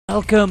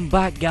Welcome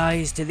back,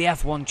 guys, to the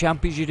F1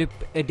 Championship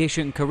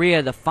Edition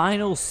Korea, the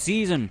final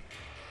season.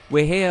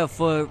 We're here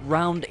for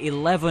round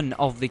 11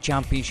 of the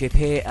championship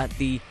here at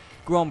the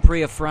Grand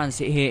Prix of France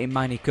here in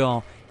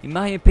Manicor. In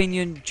my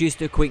opinion,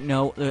 just a quick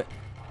note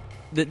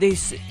that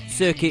this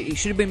circuit, it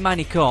should have been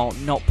Manicor,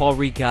 not Paul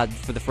Ricard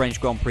for the French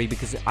Grand Prix,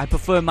 because I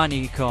prefer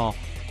Manicor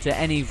to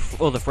any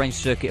other French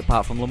circuit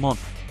apart from Le Mans.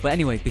 But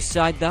anyway,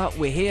 beside that,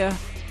 we're here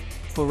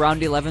for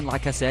round 11,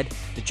 like I said.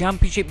 The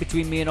championship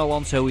between me and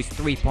Alonso is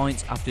 3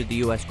 points after the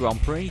US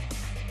Grand Prix.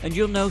 And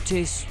you'll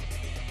notice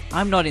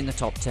I'm not in the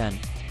top 10.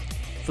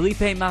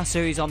 Felipe Massa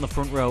is on the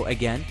front row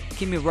again.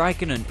 Kimi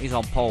Raikkonen is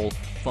on pole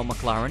for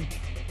McLaren.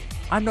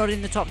 I'm not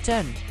in the top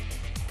 10.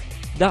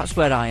 That's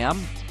where I am,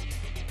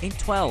 in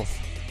 12th.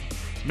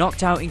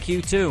 Knocked out in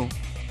Q2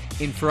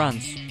 in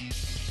France.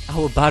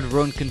 Our bad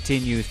run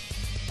continues.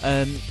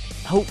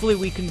 Hopefully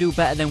we can do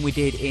better than we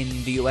did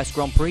in the US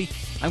Grand Prix.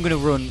 I'm going to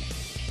run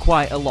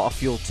quite a lot of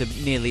fuel to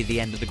nearly the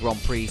end of the Grand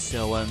Prix,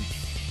 so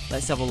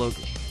let's have a look.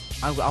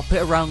 I'll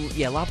put around,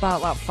 yeah,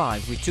 about lap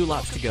 5 with 2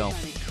 laps to go.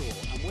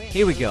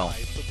 Here we go.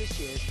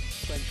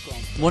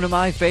 One of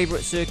my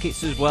favourite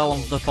circuits as well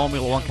on the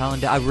Formula 1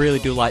 calendar. I really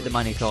do like the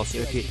Manicor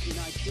circuit.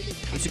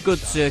 It's a good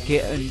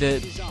circuit, and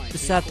the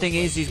sad thing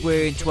is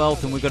we're in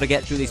 12th and we've got to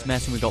get through this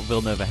mess, and we've got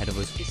Villeneuve ahead of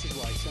us.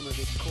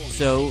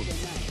 So,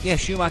 yeah,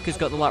 Schumacher's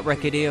got the lap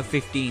record here,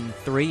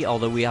 15.3,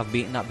 although we have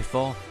beaten that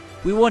before.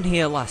 We won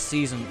here last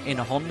season in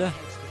a Honda.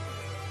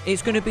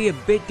 It's going to be a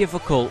bit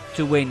difficult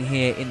to win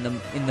here in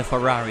the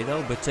Ferrari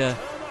though, but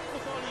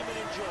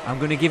I'm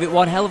going to give it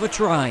one hell of a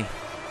try.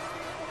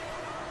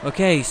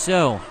 Okay,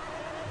 so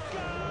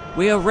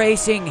we are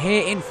racing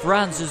here in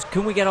France.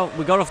 Can we get off?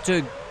 We got off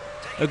to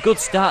a good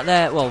start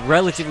there. Well,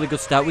 relatively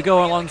good start. We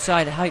go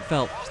alongside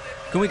Heidfeld.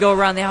 Can we go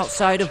around the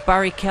outside of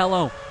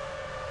Barrichello?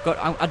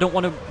 I don't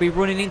want to be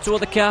running into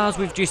other cars.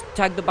 We've just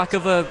tagged the back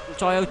of a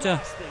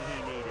Toyota.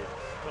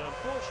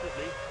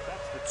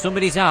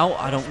 Somebody's out.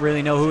 I don't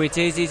really know who it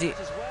is it?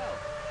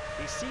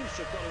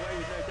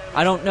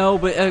 I don't know,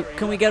 but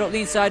can we get up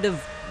the inside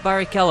of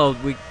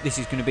Barrichello? This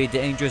is going to be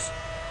dangerous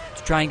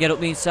to try and get up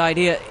the inside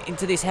here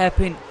into this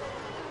hairpin.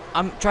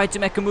 I'm trying to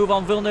make a move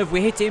on Villeneuve.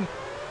 We hit him.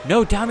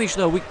 No damage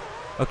though.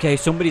 Okay,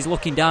 somebody's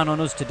looking down on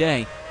us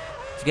today.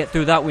 To get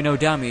through that with no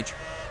damage.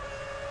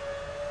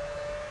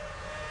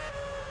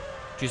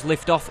 Just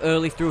lift off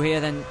early through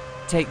here, then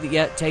take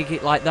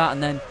it like that,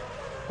 and then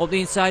up the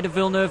inside of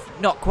Villeneuve.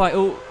 Not quite.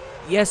 Oh,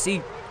 yes,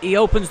 he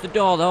opens the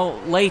door though.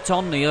 Late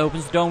on, he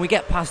opens the door, and we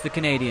get past the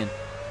Canadian,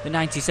 the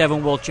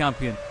 97 world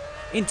champion,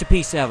 into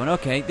P7.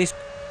 Okay, this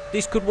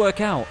could work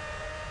out.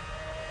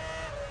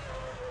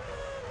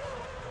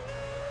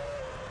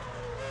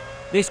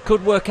 This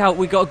could work out.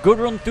 We got a good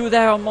run through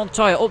there on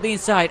Montoya, up the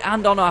inside,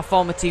 and on our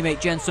former teammate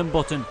Jenson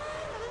Button.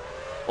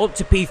 Up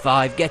to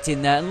P5, get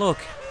in there, and look,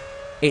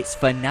 it's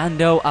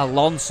Fernando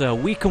Alonso.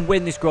 We can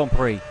win this Grand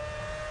Prix.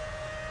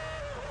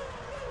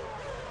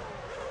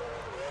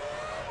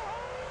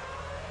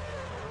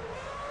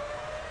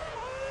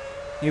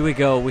 Here we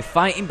go, we're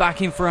fighting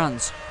back in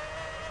France.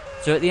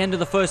 So at the end of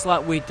the first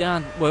lap, we're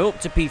up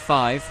to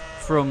P5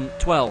 from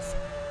 12th.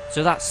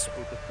 So that's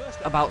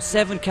about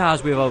 7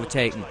 cars we've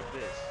overtaken.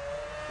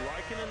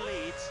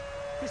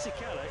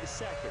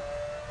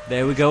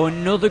 There we go,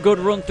 another good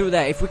run through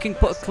there. If we can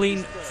put a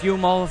few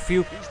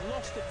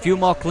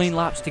more clean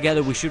laps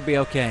together, we should be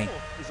okay.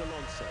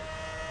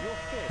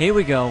 Here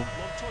we go.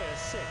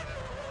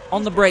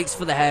 On the brakes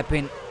for the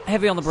hairpin.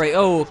 Heavy on the brake.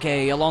 Oh,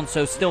 okay,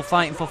 Alonso still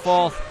fighting for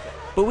 4th.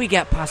 But we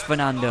get past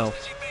Fernando.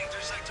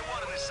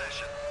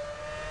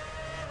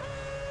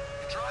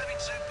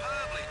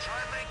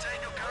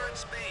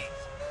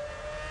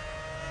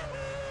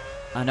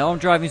 I know I'm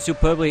driving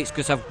superbly, it's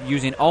because I'm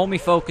using all my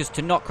focus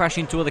to not crash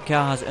into other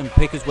cars and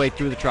pick his way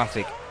through the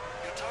traffic.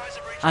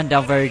 And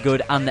I'm very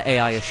good, and the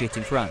AI are shit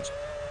in France.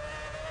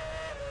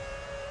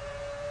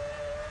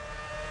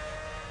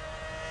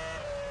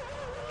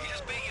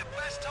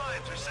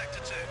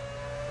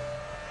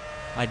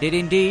 I did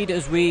indeed.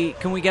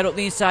 Can we get up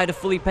the inside of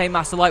Felipe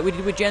Massa like we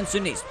did with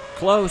Jenson? It's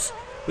close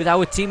with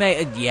our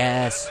teammate, and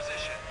yes,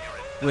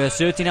 we're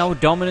asserting our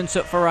dominance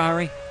at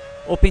Ferrari.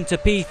 Up into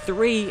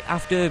P3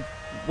 after,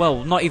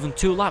 well, not even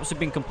 2 laps have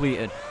been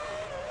completed.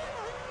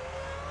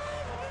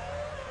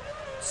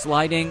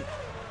 Sliding.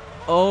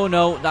 Oh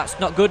no, that's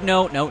not good.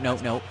 No.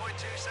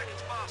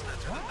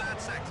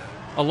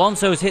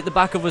 Alonso's hit the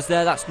back of us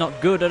there. That's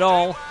not good at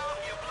all.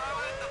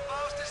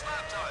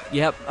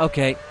 Yep,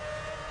 okay.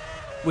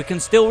 We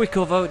can still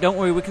recover, don't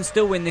worry, we can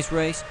still win this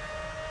race.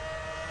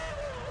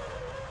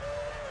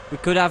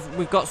 We've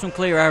got some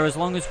clear air as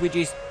long as we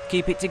just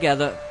keep it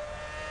together.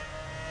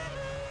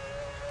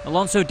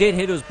 Alonso did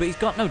hit us, but he's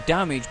got no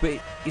damage,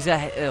 but he's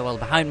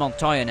behind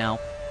Montoya now.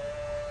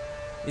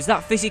 Is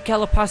that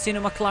Fisichella passing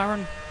a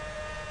McLaren?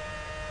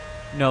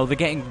 No, they're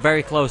getting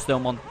very close though,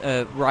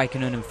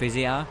 Raikkonen and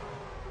Fizzy are.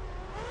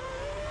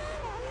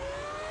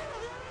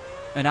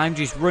 And I'm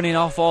just running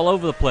off all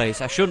over the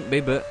place. I shouldn't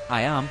be, but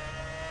I am.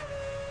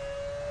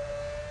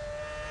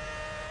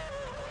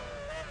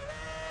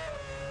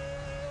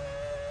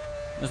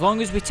 As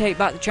long as we take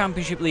back the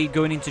championship lead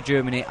going into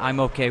Germany, I'm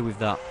okay with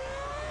that.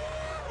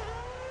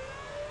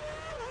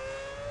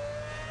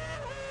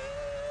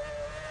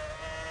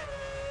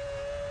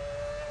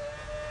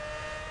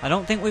 I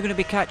don't think we're going to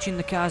be catching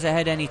the cars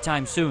ahead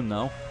anytime soon,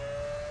 though.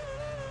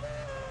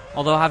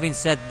 Although, having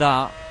said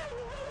that,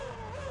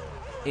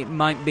 it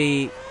might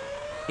be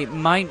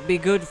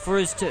good for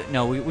us to...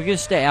 No, we're going to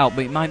stay out,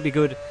 but it might be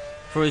good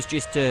for us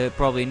just to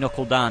probably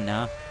knuckle down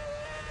now.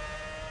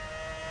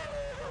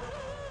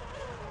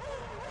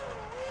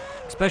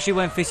 Especially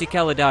when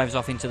Fisichella dives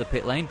off into the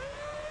pit lane.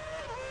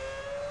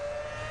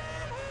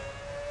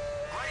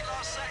 Great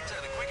last sector,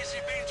 the quickest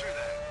you've been through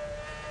there.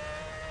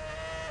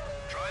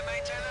 Try and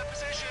maintain that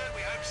position.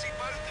 We hope to see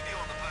both of you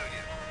on the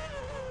podium.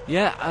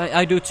 Yeah,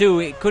 I do too.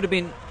 It could have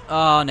been...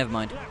 Oh, never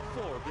mind. Lap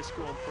 4 of this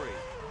Grand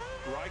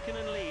Prix.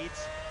 Raikkonen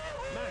leads.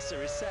 Massa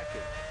is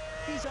second.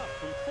 He's up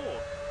from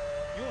 4th.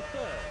 You're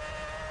 3rd.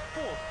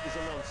 4th is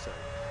Alonso.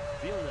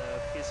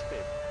 Villeneuve is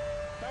 5th.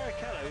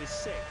 Barrichello is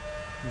 6th.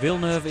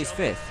 Villeneuve is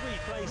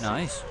 5th.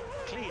 Nice.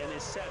 Clean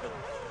is 7th.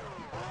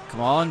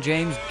 Come on,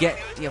 James, get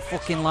your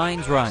fucking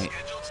lines right.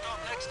 Scheduled stop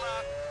next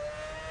lap.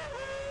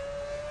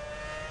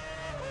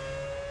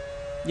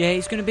 Yeah,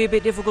 it's going to be a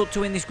bit difficult to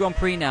win this Grand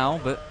Prix now,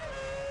 but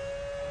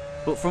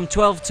from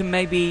 12th to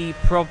maybe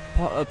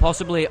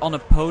possibly on a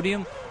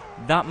podium,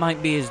 that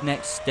might be his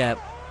next step.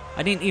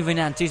 I didn't even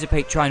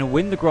anticipate trying to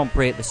win the Grand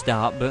Prix at the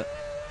start, but...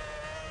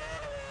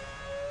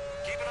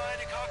 Keep an eye on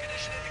your car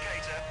condition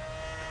indicator.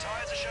 The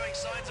tyres are showing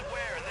signs of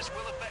wear and this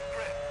will affect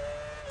grip.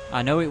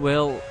 I know it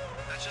will.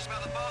 That's just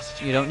about the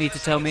fastest You don't need to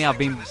tell me I've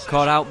been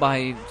caught out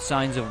by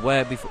signs of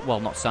wear before. Well,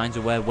 not signs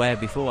of wear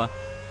before.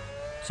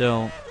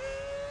 So,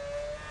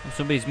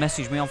 somebody's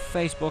messaged me on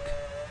Facebook.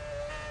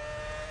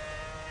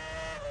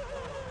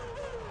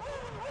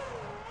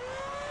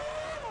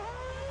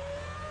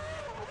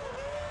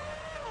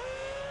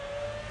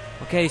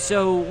 Okay,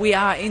 so we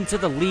are into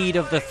the lead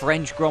of the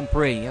French Grand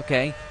Prix,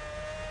 okay.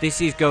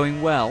 This is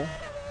going well,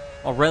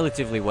 or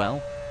relatively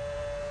well.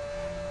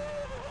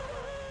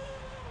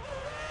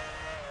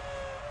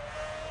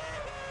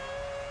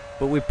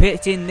 But we're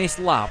pitting this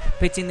lap,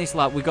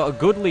 we got a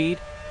good lead,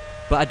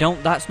 but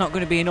that's not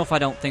going to be enough, I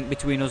don't think,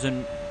 between us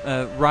and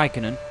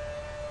Raikkonen.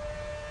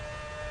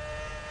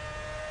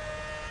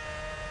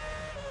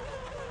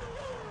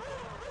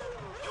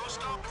 Your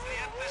stop is the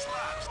end of this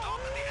lap. Stop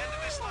at the end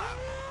of this lap.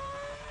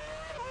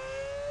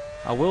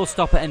 I will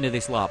stop at end of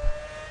this lap.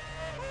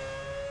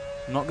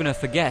 I'm not going to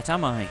forget,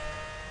 am I?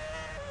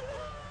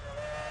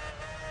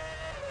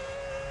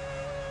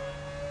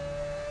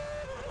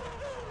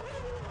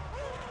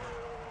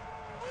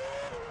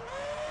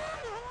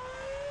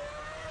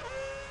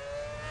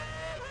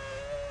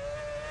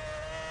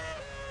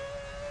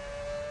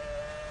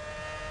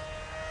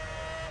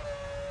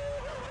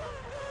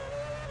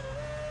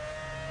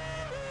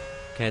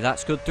 Okay,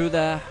 that's good through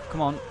there. Come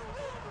on.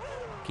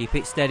 Keep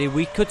it steady.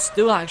 We could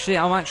still actually...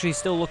 I'm actually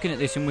still looking at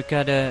this and we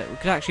could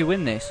actually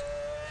win this.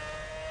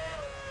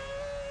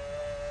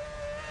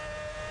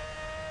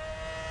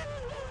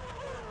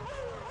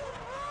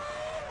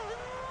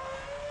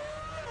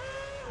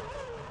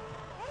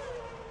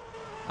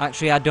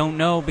 Actually, I don't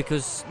know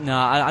because... No,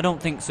 I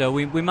don't think so.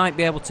 We might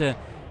be able to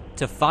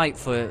fight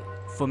for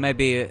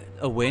maybe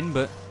a win,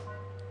 but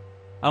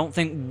I don't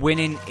think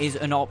winning is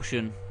an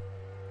option.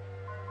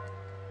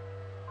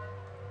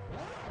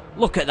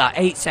 Look at that,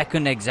 8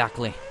 seconds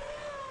exactly.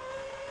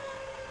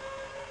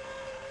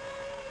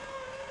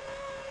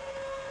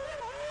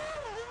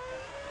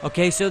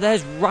 Okay, so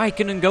there's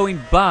Raikkonen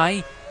going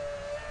by.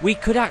 We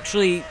could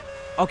actually...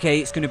 Okay,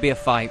 it's going to be a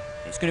fight.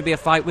 It's going to be a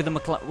fight with the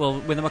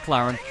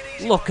McLaren.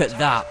 Look at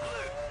that.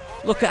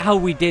 Look at how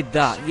we did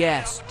that,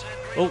 yes.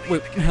 Oh,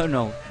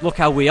 no. Look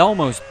how we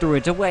almost threw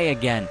it away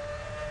again.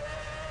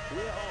 We're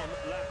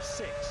on lap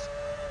 6.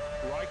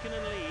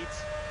 Raikkonen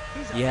leads.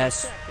 He's up Yes,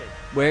 second.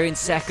 we're in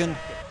second.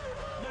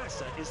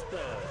 Massa is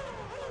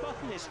 3rd.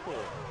 Button is 4th.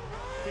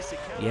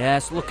 Fisichella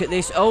Yes, look at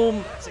this. Oh,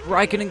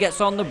 Raikkonen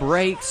gets on the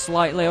brakes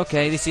slightly.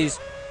 Okay, this is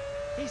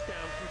He's down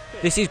from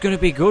 5th. This is going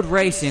to be good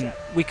racing.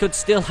 We could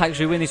still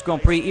actually win this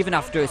Grand Prix even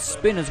after a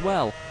spin as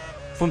well.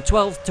 From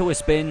 12th to a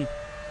spin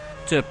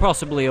to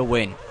possibly a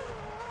win.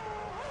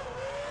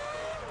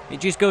 It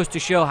just goes to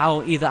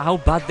show either how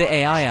bad the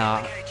AI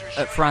are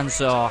at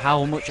France or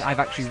how much I've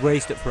actually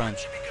raced at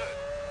France.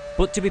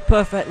 But to be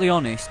perfectly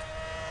honest,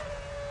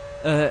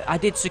 I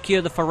did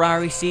secure the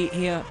Ferrari seat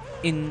here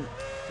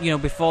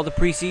before the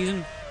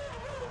pre-season.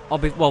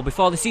 Well,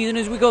 before the season,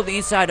 as we go to the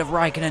inside of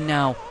Raikkonen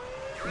now.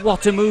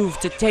 What a move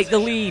to take the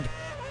lead.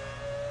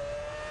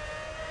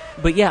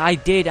 But yeah, I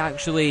did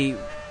actually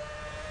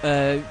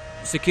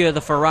secure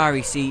the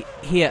Ferrari seat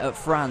here at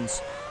France,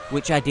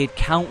 which I did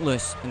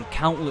countless and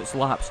countless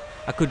laps.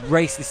 I could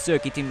race this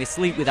circuit in my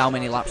sleep with how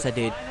many laps I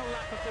did. Final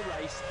lap of the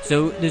race.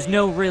 So there's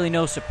really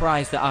no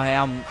surprise that I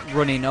am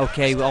running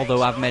okay,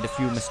 although I've made a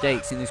few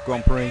mistakes in this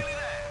Grand Prix.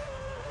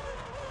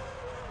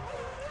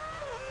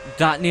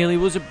 That nearly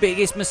was the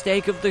biggest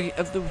mistake of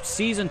the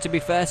season, to be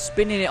fair,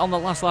 spinning it on the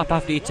last lap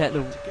after you take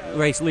the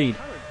race lead.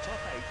 Current top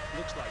 8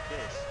 looks like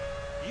this.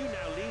 You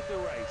now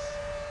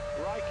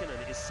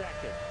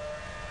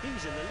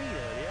was in the lead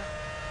earlier.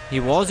 He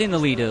was in the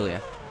lead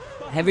earlier.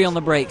 Heavy on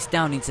the brakes,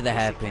 down into the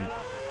hairpin.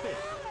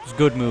 It's a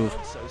good move.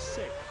 Alonso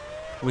sixth.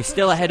 We're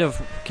still ahead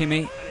of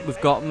Kimi.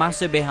 We've got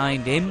Massa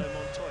behind him.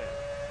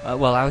 Montoya.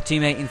 Well, our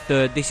teammate in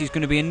third. This is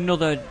going to be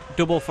another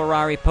double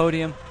Ferrari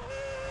podium.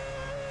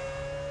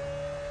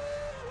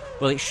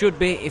 Well, it should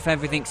be if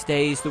everything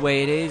stays the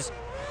way it is.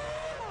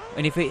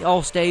 And if it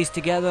all stays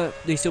together,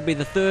 this will be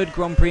the third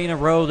Grand Prix in a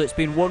row that's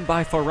been won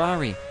by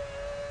Ferrari.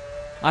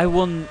 I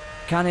won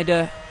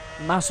Canada,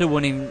 Massa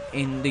won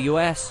in the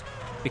US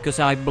because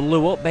I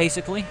blew up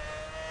basically.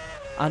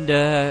 And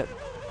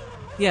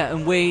yeah,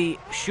 and we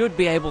should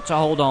be able to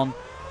hold on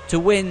to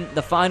win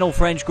the final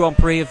French Grand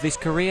Prix of this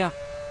career.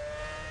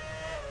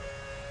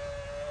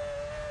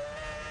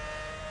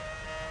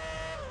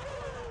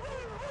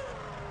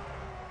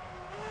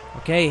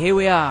 Okay, here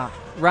we are,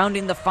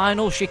 rounding the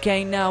final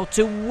chicane now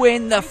to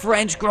win the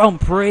French Grand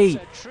Prix.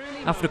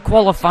 After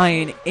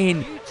qualifying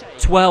in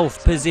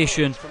 12th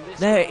position,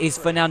 there is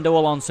Fernando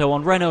Alonso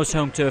on Renault's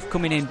home turf,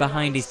 coming in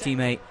behind his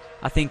teammate,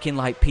 I think in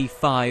like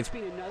P5,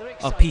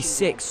 or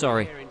P6,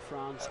 sorry.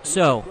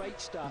 So,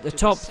 the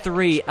top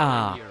three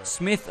are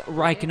Smith,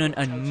 Raikkonen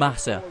and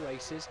Massa.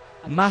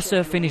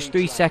 Massa finished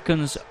 3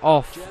 seconds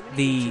off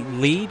the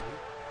lead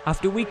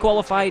after we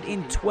qualified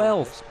in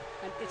 12th.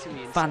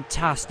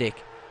 Fantastic.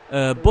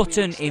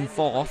 Button in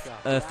 4th,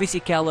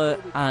 Fisichella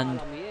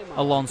and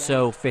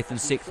Alonso 5th and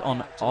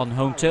 6th on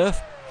home turf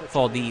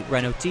for the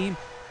Renault team.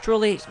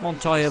 Trulli,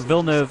 Montoya,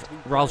 Villeneuve,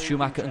 Ralf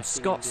Schumacher and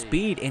Scott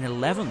Speed in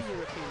 11th.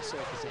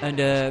 And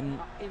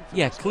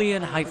yeah,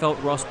 Klein, Heifeld,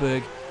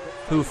 Rosberg,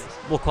 who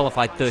were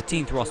qualified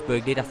 13th,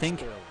 Rosberg did I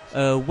think.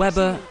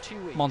 Webber,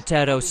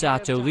 Montero,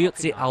 Sato,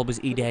 Liuzzi, Albers,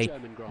 Ide,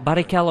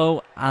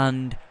 Barrichello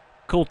and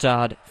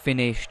Coulthard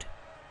finished,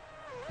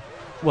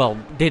 well,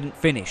 didn't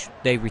finish,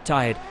 they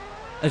retired,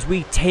 as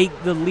we take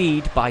the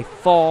lead by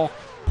 4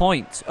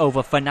 points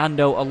over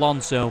Fernando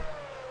Alonso.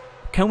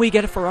 Can we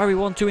get a Ferrari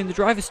 1-2 in the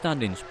driver's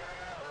standings?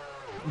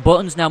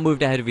 Button's now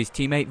moved ahead of his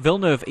teammate.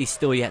 Villeneuve is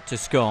still yet to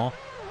score.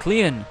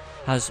 Klein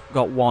has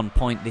got 1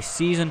 point this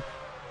season.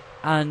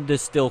 And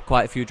there's still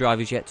quite a few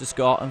drivers yet to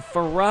score. And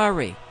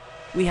Ferrari,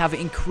 we have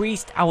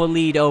increased our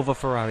lead over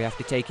Ferrari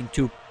after taking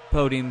 2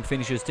 podium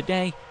finishes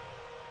today.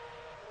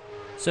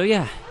 So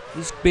yeah,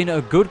 it's been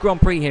a good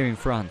Grand Prix here in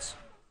France.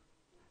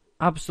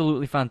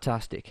 Absolutely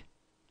fantastic.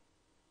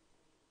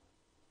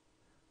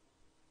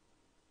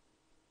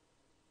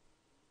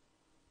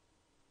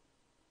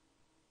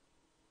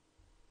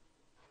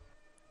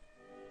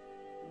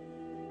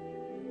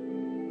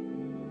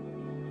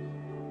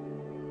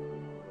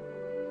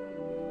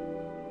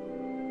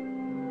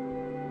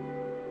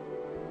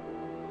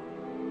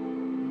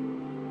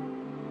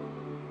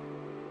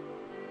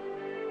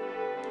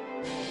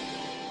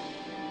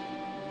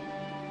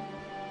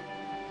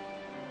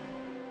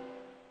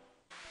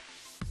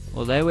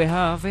 Well, there we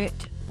have it.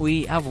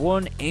 We have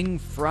won in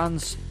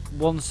France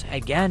once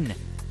again.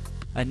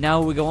 And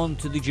now we go on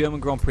to the German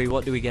Grand Prix.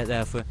 What do we get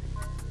there for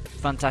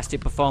fantastic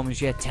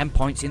performance? Yeah, 10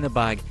 points in the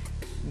bag.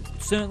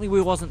 Certainly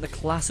we wasn't the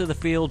class of the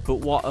field, but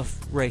what a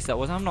race that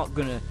was. I'm not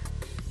gonna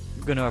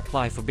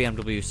apply for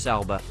BMW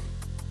Sauber.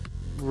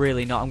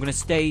 Really not. I'm gonna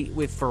stay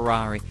with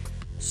Ferrari.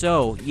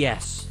 So,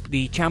 yes,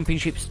 the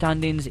championship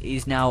standings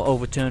is now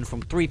overturned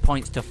from 3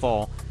 points to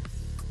 4.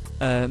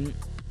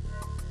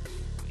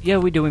 Yeah,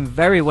 we're doing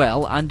very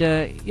well, and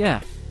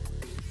yeah,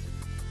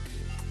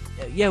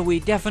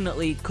 we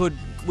definitely could.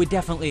 We're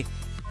definitely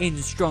in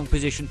strong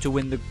position to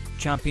win the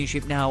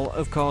championship now,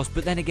 of course.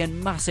 But then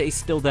again, Massa is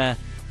still there.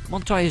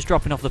 Montoya is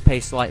dropping off the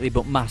pace slightly,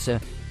 but Massa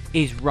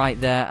is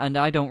right there, and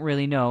I don't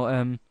really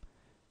know.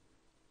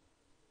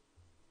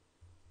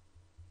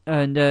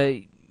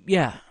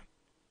 Yeah,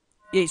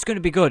 it's going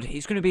to be good.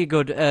 It's going to be a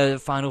good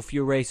final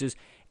few races.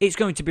 It's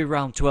going to be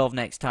round 12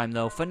 next time,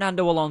 though.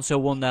 Fernando Alonso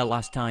won there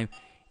last time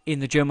in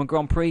the German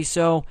Grand Prix,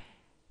 so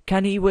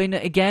can he win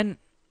again,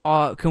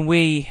 or can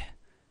we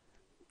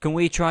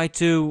try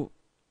to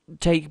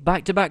take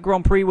back-to-back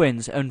Grand Prix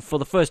wins, and for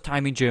the first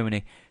time in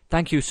Germany?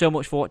 Thank you so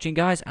much for watching,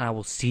 guys, and I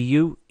will see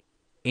you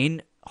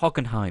in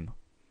Hockenheim.